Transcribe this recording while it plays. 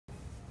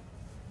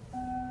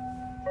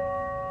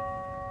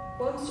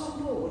Once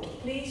on board,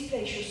 please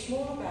place your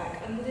smaller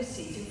bag under the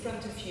seat in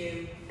front of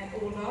you and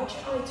all larger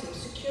items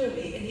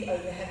securely in the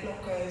overhead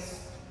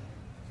lockers.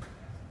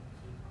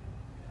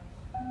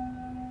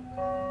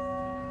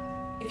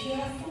 If you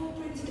have full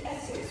printed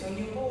S's on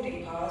your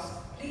boarding pass,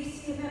 please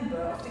see a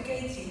member of the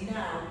gate team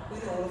now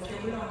with all of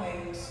your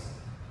belongings.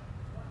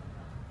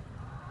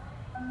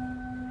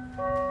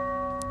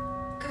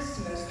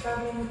 Customers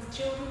travelling with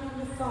children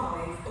under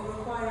 5 or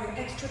requiring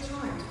extra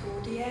time to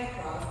board the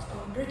aircraft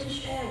on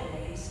British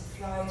Airways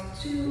Flight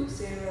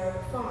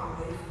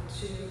 205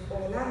 to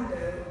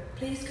Orlando,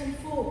 please come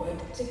forward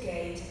to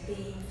gate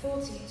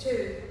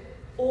B42.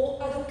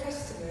 All other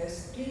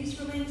customers, please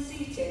remain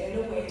seated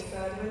and await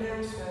further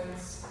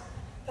announcements.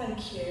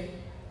 Thank you.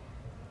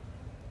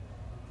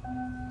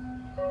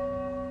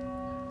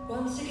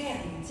 Once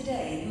again,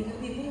 today we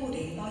will be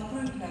boarding by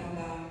group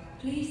number.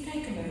 Please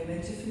take a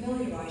moment to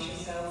familiarise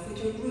yourself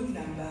with your group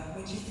number,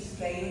 which is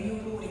displayed on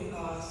your boarding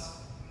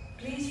pass.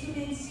 Please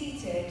remain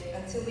seated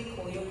until we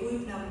call your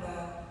group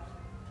number.